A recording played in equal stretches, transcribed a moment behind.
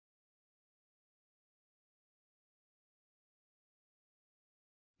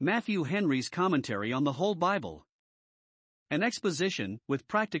Matthew Henry's Commentary on the Whole Bible. An exposition, with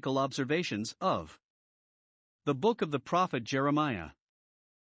practical observations, of the book of the prophet Jeremiah.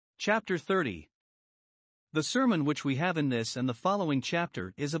 Chapter 30. The sermon which we have in this and the following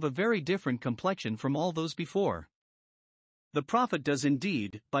chapter is of a very different complexion from all those before. The prophet does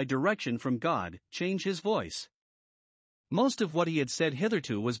indeed, by direction from God, change his voice. Most of what he had said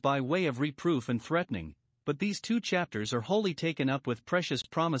hitherto was by way of reproof and threatening, but these 2 chapters are wholly taken up with precious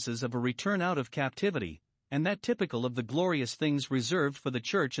promises of a return out of captivity, and that typical of the glorious things reserved for the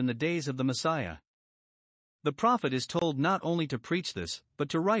church in the days of the Messiah. The prophet is told not only to preach this, but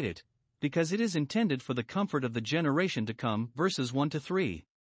to write it, because it is intended for the comfort of the generation to come. Verses 1 to 3.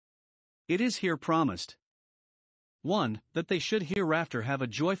 It is here promised: 1. That they should hereafter have a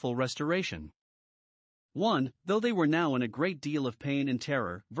joyful restoration. 1. Though they were now in a great deal of pain and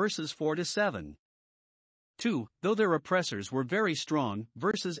terror. Verses 4 to 7. 2. Though their oppressors were very strong.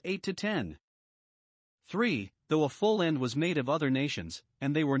 Verses 8 to 10. 3. Though a full end was made of other nations,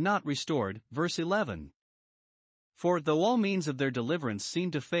 and they were not restored. Verse 11. 4. Though all means of their deliverance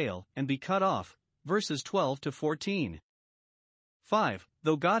seemed to fail, and be cut off. Verses 12 to 14. 5.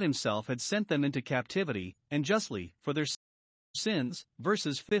 Though God himself had sent them into captivity, and justly, for their sins.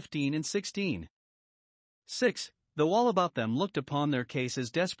 Verses 15 and 16. 6. Though all about them looked upon their case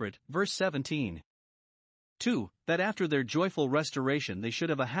as desperate. Verse 17. 2. That after their joyful restoration they should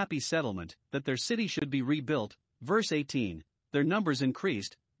have a happy settlement, that their city should be rebuilt. Verse 18. Their numbers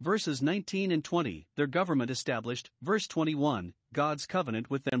increased. Verses 19 and 20. Their government established. Verse 21. God's covenant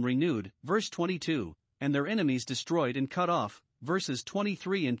with them renewed. Verse 22. And their enemies destroyed and cut off. Verses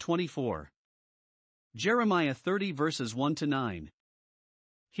 23 and 24. Jeremiah 30 verses 1 to 9.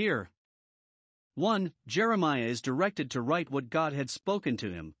 Here, 1. Jeremiah is directed to write what God had spoken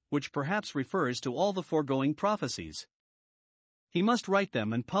to him, which perhaps refers to all the foregoing prophecies. He must write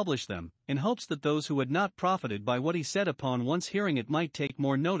them and publish them, in hopes that those who had not profited by what he said upon once hearing it might take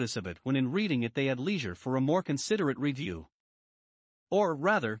more notice of it when in reading it they had leisure for a more considerate review. Or,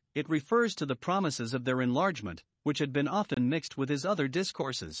 rather, it refers to the promises of their enlargement, which had been often mixed with his other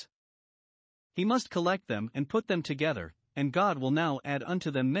discourses. He must collect them and put them together, and God will now add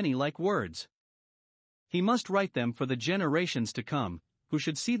unto them many like words. He must write them for the generations to come, who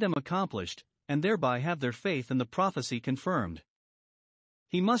should see them accomplished, and thereby have their faith in the prophecy confirmed.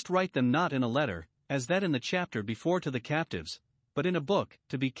 He must write them not in a letter, as that in the chapter before to the captives, but in a book,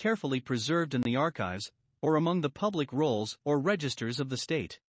 to be carefully preserved in the archives, or among the public rolls or registers of the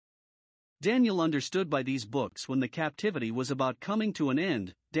state. Daniel understood by these books when the captivity was about coming to an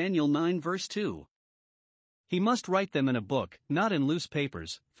end. Daniel 9 verse 2. He must write them in a book, not in loose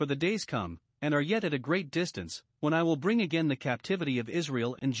papers, for the days come, and are yet at a great distance, when I will bring again the captivity of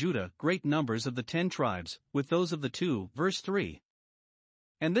Israel and Judah, great numbers of the 10 tribes, with those of the 2. Verse 3.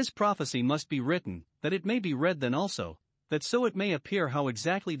 And this prophecy must be written, that it may be read then also, that so it may appear how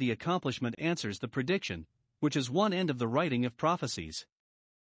exactly the accomplishment answers the prediction, which is one end of the writing of prophecies.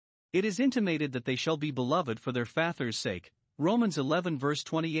 It is intimated that they shall be beloved for their fathers' sake. Romans 11 verse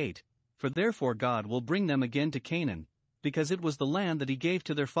 28. For therefore God will bring them again to Canaan, because it was the land that he gave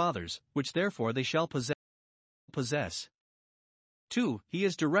to their fathers, which therefore they shall possess. 2. He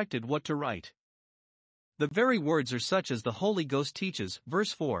is directed what to write. The very words are such as the Holy Ghost teaches.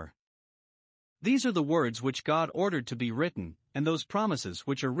 Verse 4. These are the words which God ordered to be written, and those promises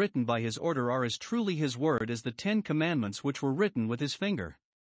which are written by his order are as truly his word as the 10 commandments which were written with his finger.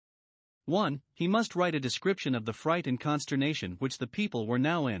 1. He must write a description of the fright and consternation which the people were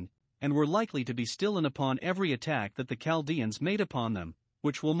now in, and were likely to be still in upon every attack that the Chaldeans made upon them,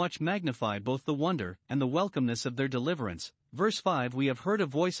 which will much magnify both the wonder and the welcomeness of their deliverance. Verse 5. We have heard a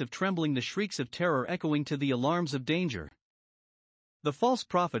voice of trembling, the shrieks of terror echoing to the alarms of danger. The false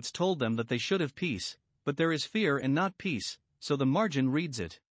prophets told them that they should have peace, but there is fear and not peace, so the margin reads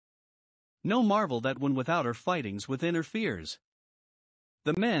it. No marvel that when without are fightings within are fears.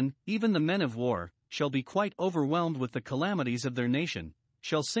 The men, even the men of war, shall be quite overwhelmed with the calamities of their nation,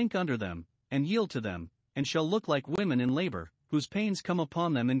 shall sink under them, and yield to them, and shall look like women in labor, whose pains come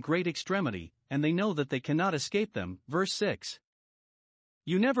upon them in great extremity, and they know that they cannot escape them. Verse 6.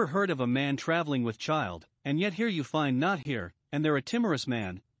 You never heard of a man traveling with child, and yet here you find not here, and there a timorous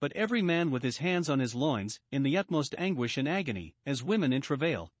man, but every man with his hands on his loins, in the utmost anguish and agony, as women in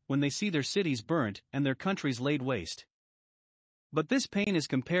travail, when they see their cities burnt, and their countries laid waste. But this pain is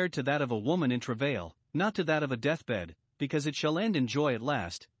compared to that of a woman in travail, not to that of a deathbed, because it shall end in joy at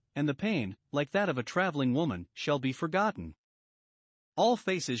last, and the pain, like that of a traveling woman, shall be forgotten. All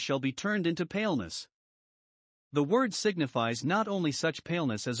faces shall be turned into paleness. The word signifies not only such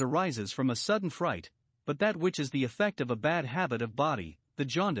paleness as arises from a sudden fright, but that which is the effect of a bad habit of body, the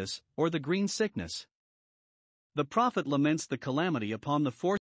jaundice, or the green sickness. The prophet laments the calamity upon the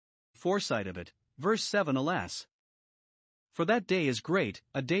foresight of it. Verse 7. Alas! For that day is great,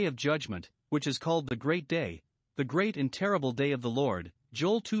 a day of judgment, which is called the great day, the great and terrible day of the Lord.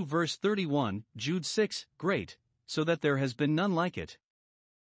 Joel 2 verse 31, Jude 6, great, so that there has been none like it.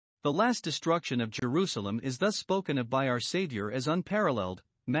 The last destruction of Jerusalem is thus spoken of by our Savior as unparalleled,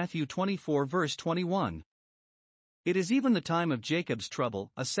 Matthew 24 verse 21. It is even the time of Jacob's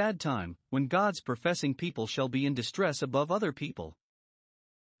trouble, a sad time, when God's professing people shall be in distress above other people.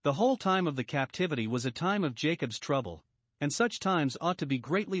 The whole time of the captivity was a time of Jacob's trouble, and such times ought to be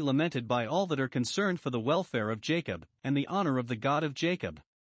greatly lamented by all that are concerned for the welfare of Jacob, and the honor of the God of Jacob.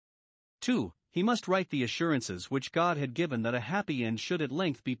 2. He must write the assurances which God had given that a happy end should at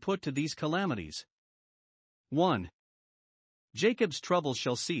length be put to these calamities. 1. Jacob's troubles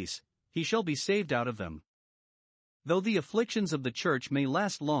shall cease, he shall be saved out of them. Though the afflictions of the church may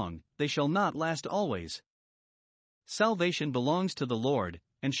last long, they shall not last always. Salvation belongs to the Lord,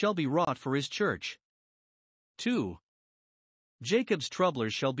 and shall be wrought for his church. 2. Jacob's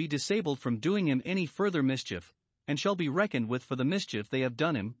troublers shall be disabled from doing him any further mischief, and shall be reckoned with for the mischief they have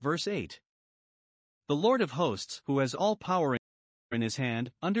done him. Verse 8. The Lord of hosts, who has all power in his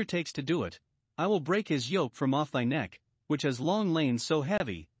hand, undertakes to do it. I will break his yoke from off thy neck, which has long lain so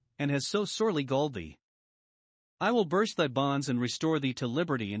heavy, and has so sorely galled thee. I will burst thy bonds and restore thee to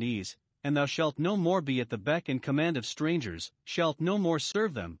liberty and ease, and thou shalt no more be at the beck and command of strangers, shalt no more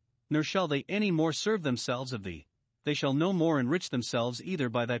serve them, nor shall they any more serve themselves of thee. They shall no more enrich themselves either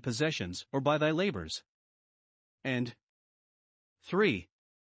by thy possessions or by thy labors. And 3.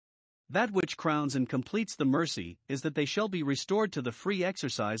 That which crowns and completes the mercy is that they shall be restored to the free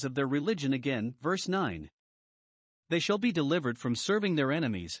exercise of their religion again. Verse 9. They shall be delivered from serving their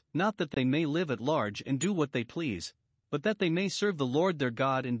enemies, not that they may live at large and do what they please, but that they may serve the Lord their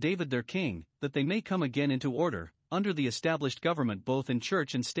God and David their king, that they may come again into order, under the established government both in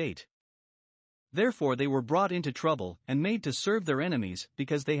church and state. Therefore they were brought into trouble and made to serve their enemies,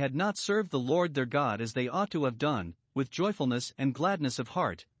 because they had not served the Lord their God as they ought to have done, with joyfulness and gladness of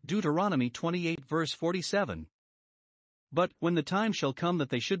heart. Deuteronomy 28 verse 47. But, when the time shall come that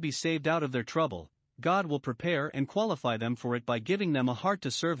they should be saved out of their trouble, God will prepare and qualify them for it by giving them a heart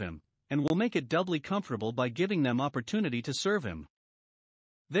to serve him, and will make it doubly comfortable by giving them opportunity to serve him.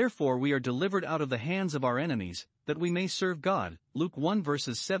 Therefore we are delivered out of the hands of our enemies, that we may serve God. Luke 1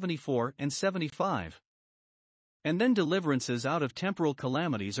 verses 74 and 75. And then deliverances out of temporal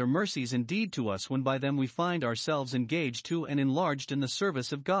calamities are mercies indeed to us when by them we find ourselves engaged to and enlarged in the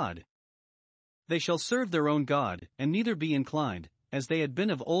service of God. They shall serve their own God, and neither be inclined, as they had been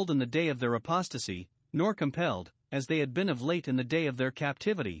of old in the day of their apostasy, nor compelled, as they had been of late in the day of their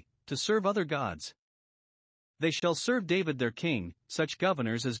captivity, to serve other gods. They shall serve David their king, such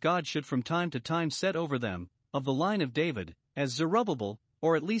governors as God should from time to time set over them, of the line of David, as Zerubbabel,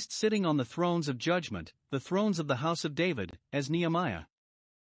 or at least sitting on the thrones of judgment, the thrones of the house of David, as Nehemiah.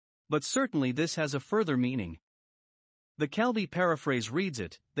 But certainly this has a further meaning. The Calvi paraphrase reads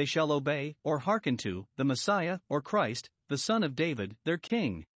it, they shall obey, or hearken to, the Messiah, or Christ, the Son of David, their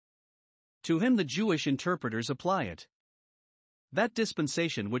king. To him the Jewish interpreters apply it. That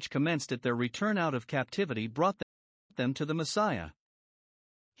dispensation which commenced at their return out of captivity brought them to the Messiah.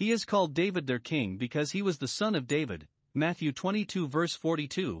 He is called David their king because he was the son of David, Matthew 22 verse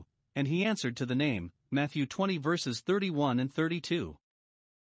 42, and he answered to the name, Matthew 20 verses 31 and 32.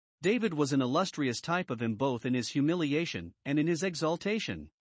 David was an illustrious type of him both in his humiliation and in his exaltation.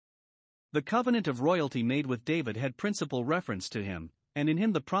 The covenant of royalty made with David had principal reference to him, and in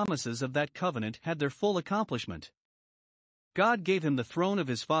him the promises of that covenant had their full accomplishment. God gave him the throne of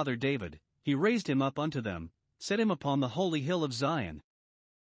his father David, he raised him up unto them, set him upon the holy hill of Zion.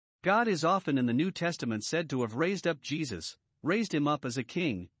 God is often in the New Testament said to have raised up Jesus, raised him up as a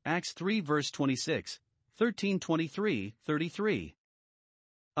king, Acts 3 verse 26, 13:23, 33.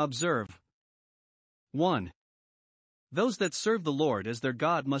 Observe. 1. Those that serve the Lord as their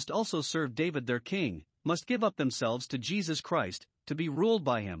God must also serve David their king, must give up themselves to Jesus Christ, to be ruled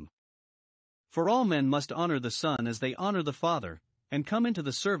by him. For all men must honor the Son as they honor the Father, and come into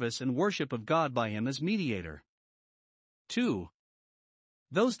the service and worship of God by him as mediator. 2.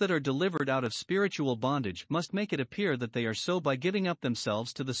 Those that are delivered out of spiritual bondage must make it appear that they are so by giving up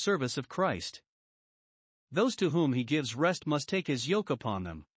themselves to the service of Christ. Those to whom he gives rest must take his yoke upon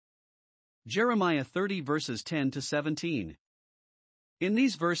them. Jeremiah 30 verses 10 to 17. In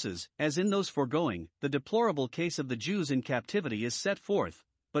these verses, as in those foregoing, the deplorable case of the Jews in captivity is set forth,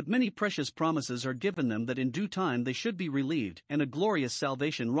 but many precious promises are given them that in due time they should be relieved and a glorious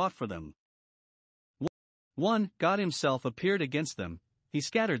salvation wrought for them. 1. God himself appeared against them, he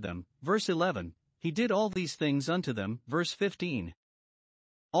scattered them. Verse 11, he did all these things unto them. Verse 15.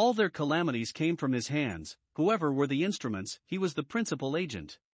 All their calamities came from his hands, whoever were the instruments, he was the principal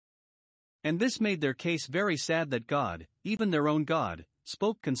agent. And this made their case very sad that God, even their own God,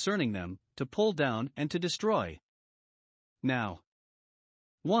 spoke concerning them, to pull down and to destroy. Now,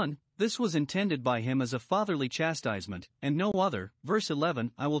 1. This was intended by him as a fatherly chastisement, and no other. Verse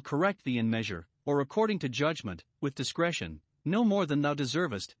 11, I will correct thee in measure, or according to judgment, with discretion, no more than thou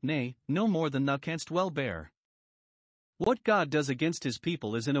deservest, nay, no more than thou canst well bear. What God does against his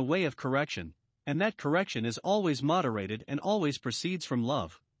people is in a way of correction, and that correction is always moderated and always proceeds from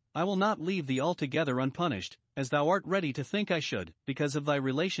love. I will not leave thee altogether unpunished, as thou art ready to think I should, because of thy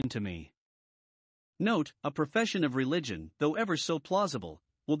relation to me. Note, a profession of religion, though ever so plausible,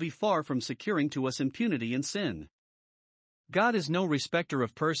 will be far from securing to us impunity in sin. God is no respecter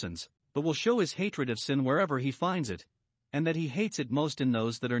of persons, but will show his hatred of sin wherever he finds it, and that he hates it most in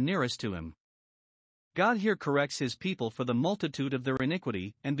those that are nearest to him. God here corrects his people for the multitude of their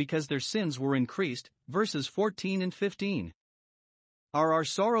iniquity and because their sins were increased, verses 14 and 15. Are our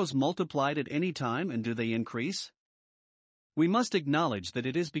sorrows multiplied at any time, and do they increase? We must acknowledge that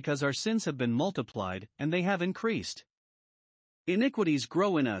it is because our sins have been multiplied and they have increased. Iniquities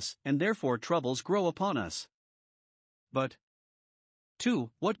grow in us, and therefore troubles grow upon us. But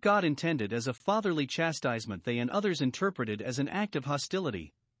 2. What God intended as a fatherly chastisement they and others interpreted as an act of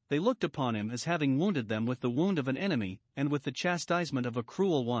hostility. They looked upon him as having wounded them with the wound of an enemy, and with the chastisement of a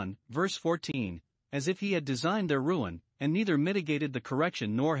cruel one, verse 14, as if he had designed their ruin, and neither mitigated the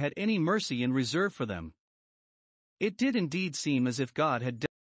correction nor had any mercy in reserve for them. It did indeed seem as if God had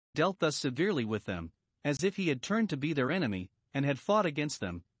dealt thus severely with them, as if he had turned to be their enemy, and had fought against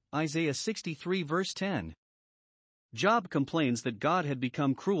them. Isaiah 63 verse 10. Job complains that God had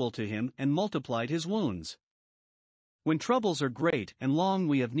become cruel to him and multiplied his wounds. When troubles are great and long,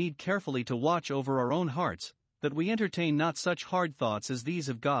 we have need carefully to watch over our own hearts, that we entertain not such hard thoughts as these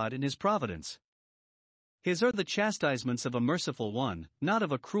of God and his providence. His are the chastisements of a merciful one, not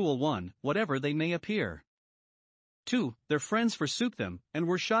of a cruel one, whatever they may appear. 2. Their friends forsook them, and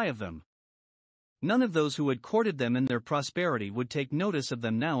were shy of them. None of those who had courted them in their prosperity would take notice of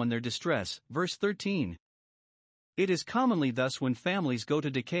them now in their distress, verse 13. It is commonly thus when families go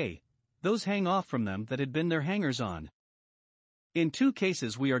to decay, those hang off from them that had been their hangers-on. In 2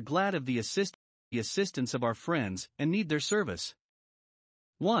 cases we are glad of the assistance of our friends, and need their service.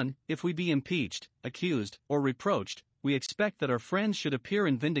 1. If we be impeached, accused, or reproached, we expect that our friends should appear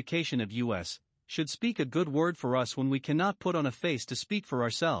in vindication of us, should speak a good word for us when we cannot put on a face to speak for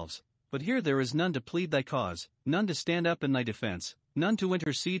ourselves, but here there is none to plead thy cause, none to stand up in thy defense, none to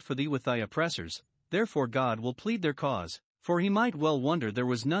intercede for thee with thy oppressors, therefore God will plead their cause. For he might well wonder there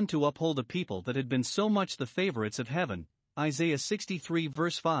was none to uphold a people that had been so much the favorites of heaven. Isaiah 63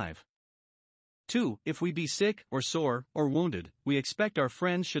 verse 5. 2. If we be sick, or sore, or wounded, we expect our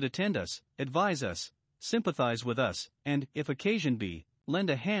friends should attend us, advise us, sympathize with us, and, if occasion be,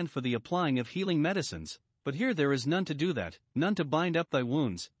 lend a hand for the applying of healing medicines. But here there is none to do that, none to bind up thy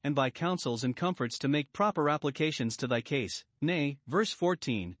wounds, and by counsels and comforts to make proper applications to thy case. Nay, verse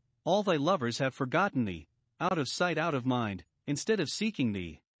 14, all thy lovers have forgotten thee. Out of sight, out of mind, instead of seeking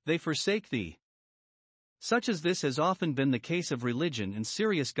thee, they forsake thee. Such as this has often been the case of religion and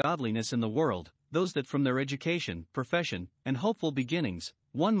serious godliness in the world, those that from their education, profession, and hopeful beginnings,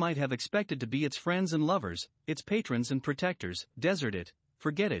 one might have expected to be its friends and lovers, its patrons and protectors, desert it,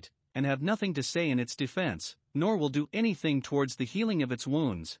 forget it, and have nothing to say in its defense, nor will do anything towards the healing of its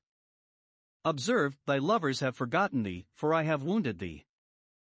wounds. Observe, thy lovers have forgotten thee, for I have wounded thee.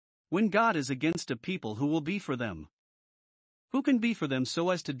 When God is against a people, who will be for them? Who can be for them so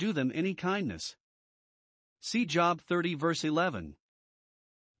as to do them any kindness? See Job 30 verse 11.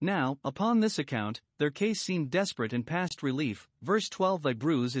 Now, upon this account, their case seemed desperate and past relief. Verse 12, thy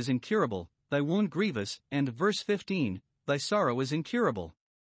bruise is incurable, thy wound grievous, and verse 15, thy sorrow is incurable.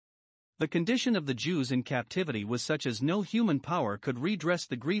 The condition of the Jews in captivity was such as no human power could redress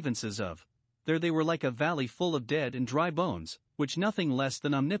the grievances of. There they were like a valley full of dead and dry bones, which nothing less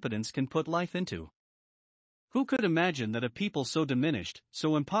than omnipotence can put life into. Who could imagine that a people so diminished,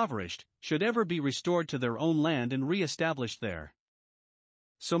 so impoverished, should ever be restored to their own land and re-established there?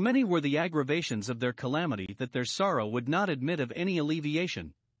 So many were the aggravations of their calamity that their sorrow would not admit of any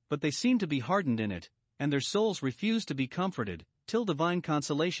alleviation, but they seemed to be hardened in it, and their souls refused to be comforted, till divine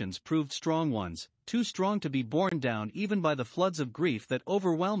consolations proved strong ones, too strong to be borne down even by the floods of grief that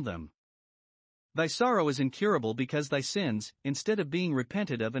overwhelmed them. Thy sorrow is incurable because thy sins, instead of being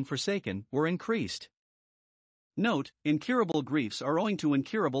repented of and forsaken, were increased. Note, incurable griefs are owing to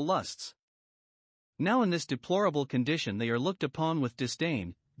incurable lusts. Now in this deplorable condition they are looked upon with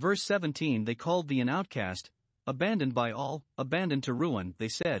disdain. Verse 17 They called thee an outcast, abandoned by all, abandoned to ruin. They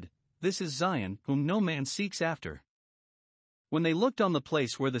said, This is Zion, whom no man seeks after. When they looked on the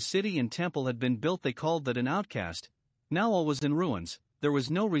place where the city and temple had been built, they called that an outcast. Now all was in ruins, there was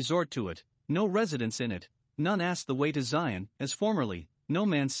no resort to it, no residence in it, none asked the way to Zion, as formerly, no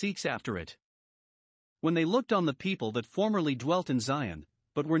man seeks after it. When they looked on the people that formerly dwelt in Zion,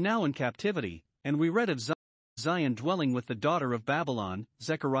 but were now in captivity, and we read of Zion dwelling with the daughter of Babylon,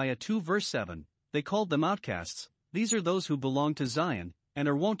 Zechariah 2 verse 7, they called them outcasts. These are those who belong to Zion, and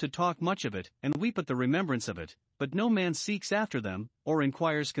are wont to talk much of it, and weep at the remembrance of it, but no man seeks after them, or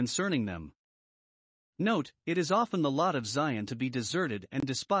inquires concerning them. Note, it is often the lot of Zion to be deserted and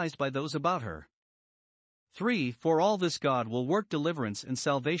despised by those about her. 3. For all this God will work deliverance and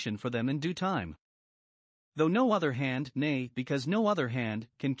salvation for them in due time. Though no other hand, nay, because no other hand,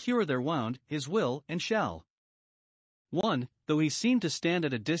 can cure their wound, his will, and shall. 1. Though he seem to stand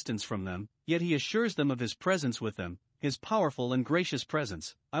at a distance from them, yet he assures them of his presence with them, his powerful and gracious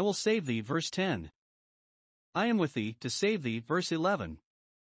presence. I will save thee, verse 10. I am with thee, to save thee, verse 11.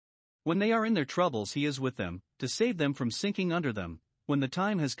 When they are in their troubles he is with them, to save them from sinking under them. When the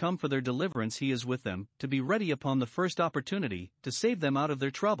time has come for their deliverance he is with them, to be ready upon the first opportunity, to save them out of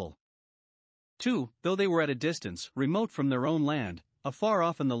their trouble. 2. Though they were at a distance, remote from their own land, afar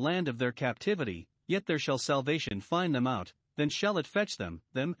off in the land of their captivity, yet there shall salvation find them out, then shall it fetch them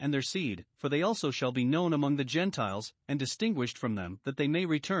and their seed, for they also shall be known among the Gentiles, and distinguished from them, that they may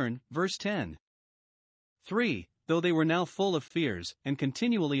return. Verse 10. 3. Though they were now full of fears, and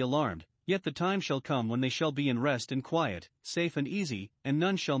continually alarmed, yet the time shall come when they shall be in rest and quiet, safe and easy, and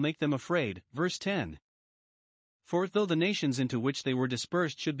none shall make them afraid. Verse 10. For though the nations into which they were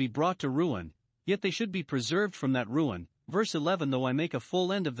dispersed should be brought to ruin, yet they should be preserved from that ruin. Verse 11 Though I make a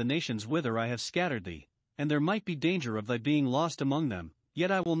full end of the nations whither I have scattered thee, and there might be danger of thy being lost among them,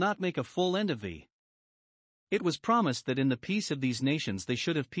 yet I will not make a full end of thee. It was promised that in the peace of these nations they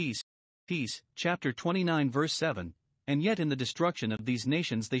should have peace, chapter 29 verse 7, and yet in the destruction of these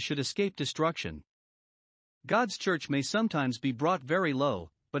nations they should escape destruction. God's church may sometimes be brought very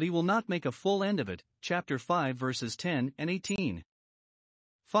low, but he will not make a full end of it, chapter 5 verses 10 and 18.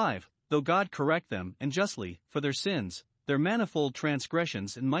 5. Though God correct them, and justly, for their sins, their manifold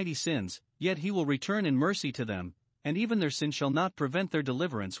transgressions and mighty sins, yet he will return in mercy to them, and even their sin shall not prevent their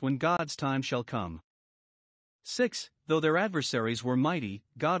deliverance when God's time shall come. 6. Though their adversaries were mighty,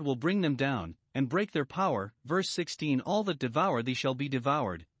 God will bring them down, and break their power. Verse 16 All that devour thee shall be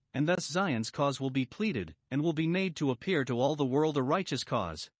devoured, and thus Zion's cause will be pleaded, and will be made to appear to all the world a righteous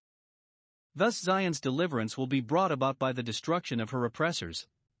cause. Thus Zion's deliverance will be brought about by the destruction of her oppressors,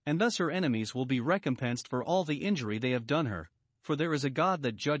 and thus her enemies will be recompensed for all the injury they have done her, for there is a God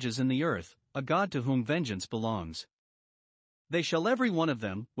that judges in the earth, a God to whom vengeance belongs. They shall every one of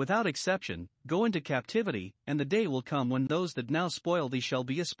them, without exception, go into captivity, and the day will come when those that now spoil thee shall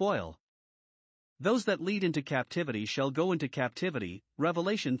be a spoil. Those that lead into captivity shall go into captivity.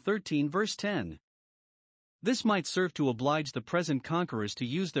 Revelation 13 verse 10. This might serve to oblige the present conquerors to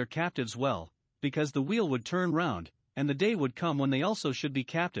use their captives well, because the wheel would turn round, and the day would come when they also should be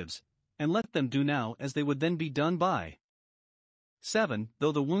captives, and let them do now as they would then be done by. 7.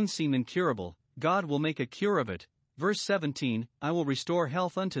 Though the wound seem incurable, God will make a cure of it. Verse 17 I will restore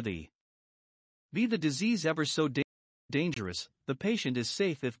health unto thee. Be the disease ever so dangerous, the patient is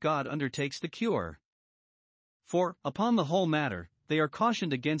safe if God undertakes the cure. For, upon the whole matter, they are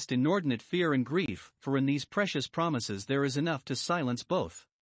cautioned against inordinate fear and grief, for in these precious promises there is enough to silence both.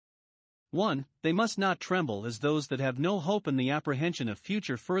 1. They must not tremble as those that have no hope in the apprehension of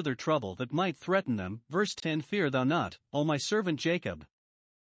future further trouble that might threaten them. Verse 10 Fear thou not, O my servant Jacob.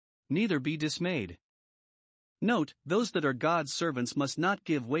 Neither be dismayed. Note, those that are God's servants must not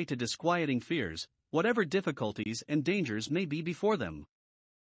give way to disquieting fears, whatever difficulties and dangers may be before them.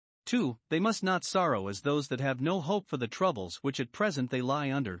 2. They must not sorrow as those that have no hope for the troubles which at present they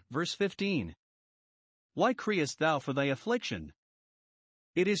lie under. Verse 15. Why criest thou for thy affliction?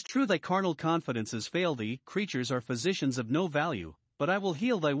 It is true thy carnal confidences fail thee, creatures are physicians of no value, but I will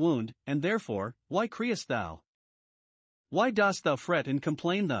heal thy wound, and therefore, why criest thou? Why dost thou fret and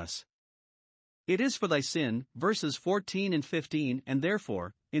complain thus? It is for thy sin, verses 14 and 15, and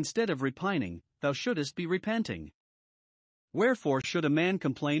therefore, instead of repining, thou shouldest be repenting. Wherefore should a man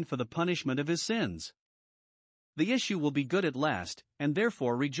complain for the punishment of his sins? The issue will be good at last, and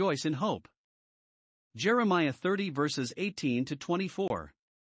therefore rejoice in hope. Jeremiah 30 verses 18 to 24.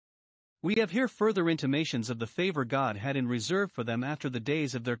 We have here further intimations of the favor God had in reserve for them after the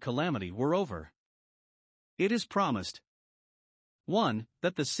days of their calamity were over. It is promised, 1.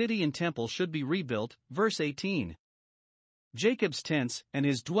 That the city and temple should be rebuilt, verse 18. Jacob's tents and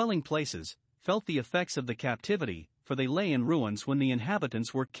his dwelling places felt the effects of the captivity, for they lay in ruins when the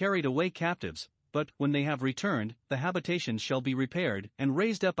inhabitants were carried away captives, but when they have returned, the habitations shall be repaired and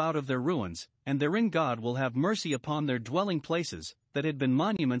raised up out of their ruins, and therein God will have mercy upon their dwelling places, that had been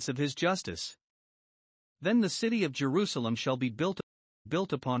monuments of his justice. Then the city of Jerusalem shall be built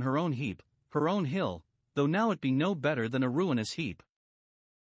upon her own heap, her own hill, though now it be no better than a ruinous heap.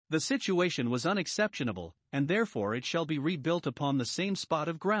 The situation was unexceptionable, and therefore it shall be rebuilt upon the same spot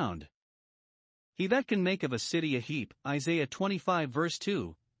of ground. He that can make of a city a heap, Isaiah 25 verse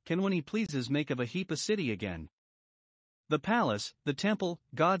 2, can when he pleases make of a heap a city again. The palace, the temple,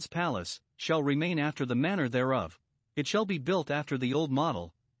 God's palace, shall remain after the manner thereof, it shall be built after the old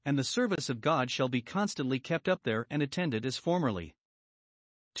model, and the service of God shall be constantly kept up there and attended as formerly.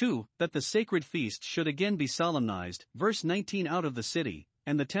 2. That the sacred feast should again be solemnized, verse 19. Out of the city,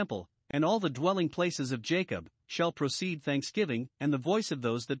 and the temple, and all the dwelling places of Jacob, shall proceed thanksgiving, and the voice of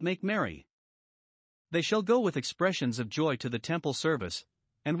those that make merry. They shall go with expressions of joy to the temple service,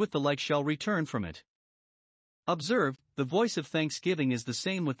 and with the like shall return from it. Observe, the voice of thanksgiving is the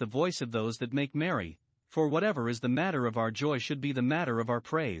same with the voice of those that make merry, for whatever is the matter of our joy should be the matter of our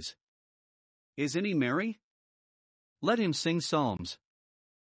praise. Is any merry? Let him sing psalms.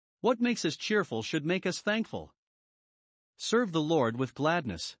 What makes us cheerful should make us thankful. Serve the Lord with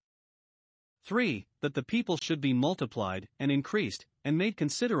gladness. 3. That the people should be multiplied, and increased, and made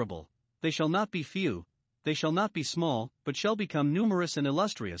considerable. They shall not be few, they shall not be small, but shall become numerous and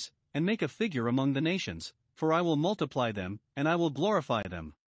illustrious, and make a figure among the nations, for I will multiply them, and I will glorify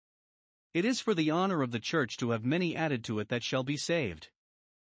them. It is for the honor of the church to have many added to it that shall be saved.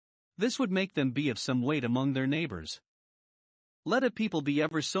 This would make them be of some weight among their neighbors. Let a people be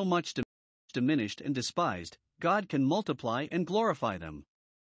ever so much diminished and despised, God can multiply and glorify them.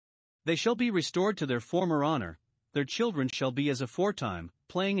 They shall be restored to their former honor, their children shall be as aforetime,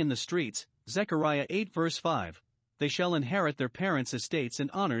 playing in the streets, Zechariah 8 verse 5, they shall inherit their parents' estates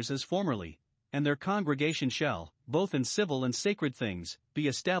and honors as formerly, and their congregation shall, both in civil and sacred things, be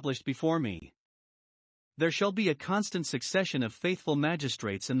established before me. There shall be a constant succession of faithful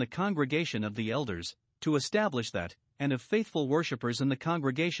magistrates in the congregation of the elders, to establish that, and of faithful worshippers in the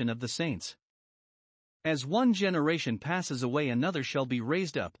congregation of the saints. As one generation passes away, another shall be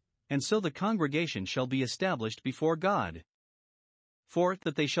raised up, and so the congregation shall be established before God. 4.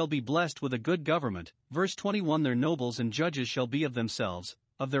 That they shall be blessed with a good government, verse 21. Their nobles and judges shall be of themselves,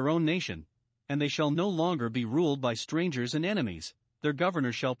 of their own nation, and they shall no longer be ruled by strangers and enemies. Their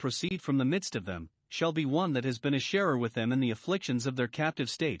governor shall proceed from the midst of them, shall be one that has been a sharer with them in the afflictions of their captive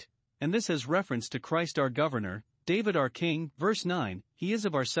state, and this has reference to Christ our governor, David our king, verse 9, he is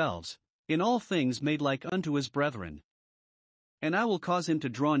of ourselves, in all things made like unto his brethren. And I will cause him to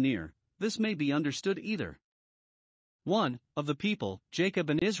draw near, this may be understood either. 1. Of the people, Jacob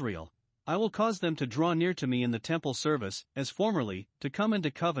and Israel, I will cause them to draw near to me in the temple service, as formerly, to come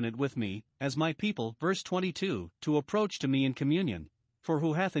into covenant with me, as my people, verse 22, to approach to me in communion, for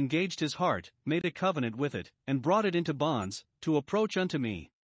who hath engaged his heart, made a covenant with it, and brought it into bonds, to approach unto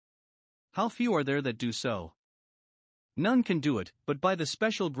me. How few are there that do so? None can do it, but by the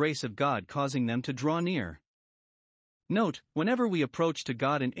special grace of God causing them to draw near. Note, whenever we approach to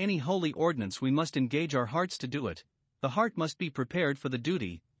God in any holy ordinance, we must engage our hearts to do it. The heart must be prepared for the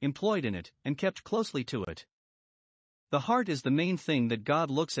duty, employed in it, and kept closely to it. The heart is the main thing that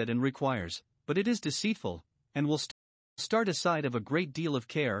God looks at and requires, but it is deceitful, and will start aside of a great deal of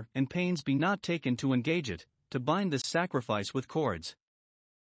care and pains be not taken to engage it, to bind this sacrifice with cords.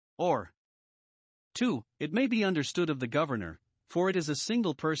 Or 2. It may be understood of the governor, for it is a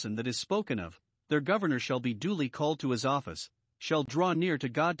single person that is spoken of, their governor shall be duly called to his office, shall draw near to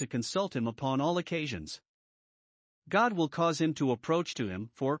God to consult him upon all occasions. God will cause him to approach to him,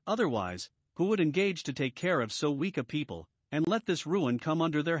 for, otherwise, who would engage to take care of so weak a people, and let this ruin come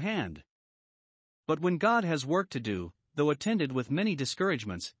under their hand? But when God has work to do, though attended with many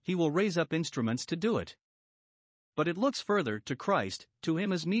discouragements, he will raise up instruments to do it. But it looks further to Christ, to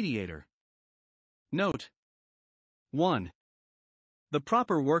him as mediator. Note 1. The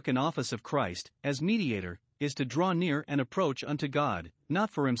proper work and office of Christ, as mediator, is to draw near and approach unto God, not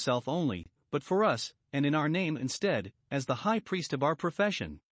for himself only, but for us, and in our name instead, as the high priest of our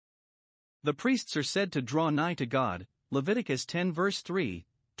profession. The priests are said to draw nigh to God, Leviticus 10 verse 3,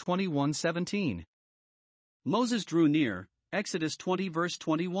 21:17. Moses drew near, Exodus 20 verse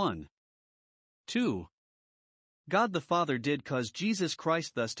 21. 2. God the Father did cause Jesus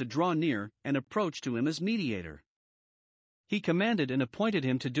Christ thus to draw near and approach to him as mediator. He commanded and appointed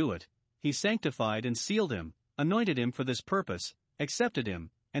him to do it, he sanctified and sealed him, anointed him for this purpose, accepted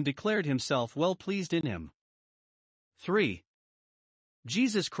him, and declared himself well pleased in him. 3.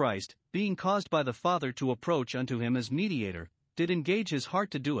 Jesus Christ, being caused by the Father to approach unto him as mediator, did engage his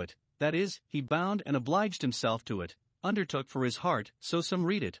heart to do it, that is, he bound and obliged himself to it, undertook for his heart, so some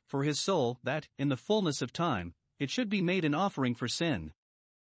read it, for his soul, that, in the fullness of time, it should be made an offering for sin.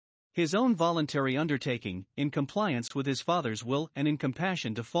 His own voluntary undertaking, in compliance with his Father's will and in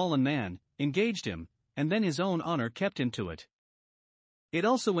compassion to fallen man, engaged him, and then his own honor kept him to it. It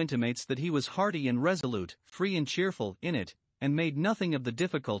also intimates that he was hearty and resolute, free and cheerful in it, and made nothing of the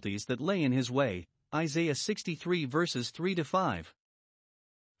difficulties that lay in his way. Isaiah 63 verses 3-5.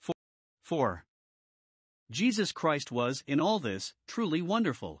 4. Jesus Christ was, in all this, truly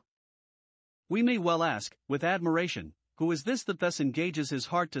wonderful. We may well ask, with admiration, who is this that thus engages his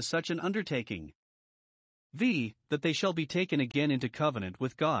heart to such an undertaking? That they shall be taken again into covenant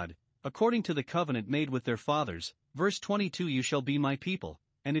with God, according to the covenant made with their fathers. Verse 22. You shall be my people,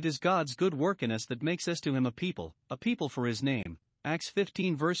 and it is God's good work in us that makes us to him a people for his name. Acts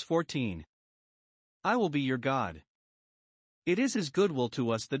 15 verse 14. I will be your God. It is his goodwill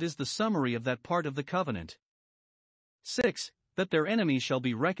to us that is the summary of that part of the covenant. 6. That their enemies shall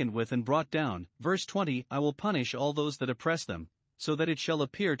be reckoned with and brought down. Verse 20. I will punish all those that oppress them, so that it shall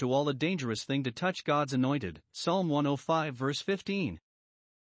appear to all a dangerous thing to touch God's anointed. Psalm 105 verse 15.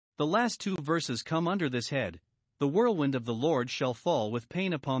 The last two verses come under this head. The whirlwind of the Lord shall fall with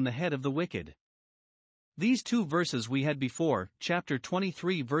pain upon the head of the wicked. These two verses we had before, chapter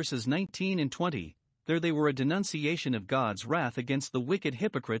 23 verses 19 and 20. There they were a denunciation of God's wrath against the wicked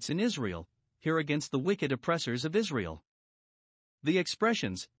hypocrites in Israel, here against the wicked oppressors of Israel. The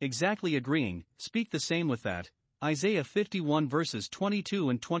expressions, exactly agreeing, speak the same with that. Isaiah 51 verses 22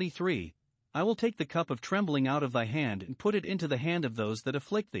 and 23. I will take the cup of trembling out of thy hand and put it into the hand of those that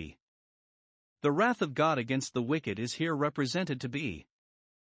afflict thee. The wrath of God against the wicked is here represented to be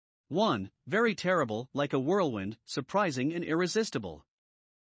 1. Very terrible, like a whirlwind, surprising and irresistible.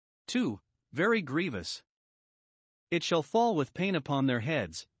 2. Very grievous. It shall fall with pain upon their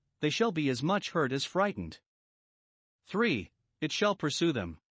heads, they shall be as much hurt as frightened. 3. It shall pursue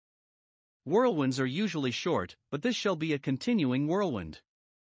them. Whirlwinds are usually short, but this shall be a continuing whirlwind.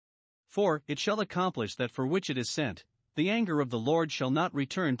 4. It shall accomplish that for which it is sent, the anger of the Lord shall not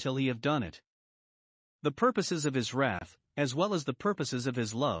return till he have done it. The purposes of his wrath, as well as the purposes of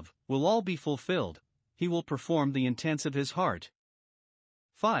his love, will all be fulfilled. He will perform the intents of his heart.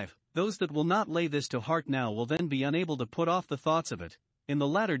 5. Those that will not lay this to heart now will then be unable to put off the thoughts of it. In the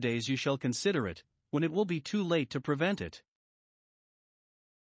latter days you shall consider it, when it will be too late to prevent it.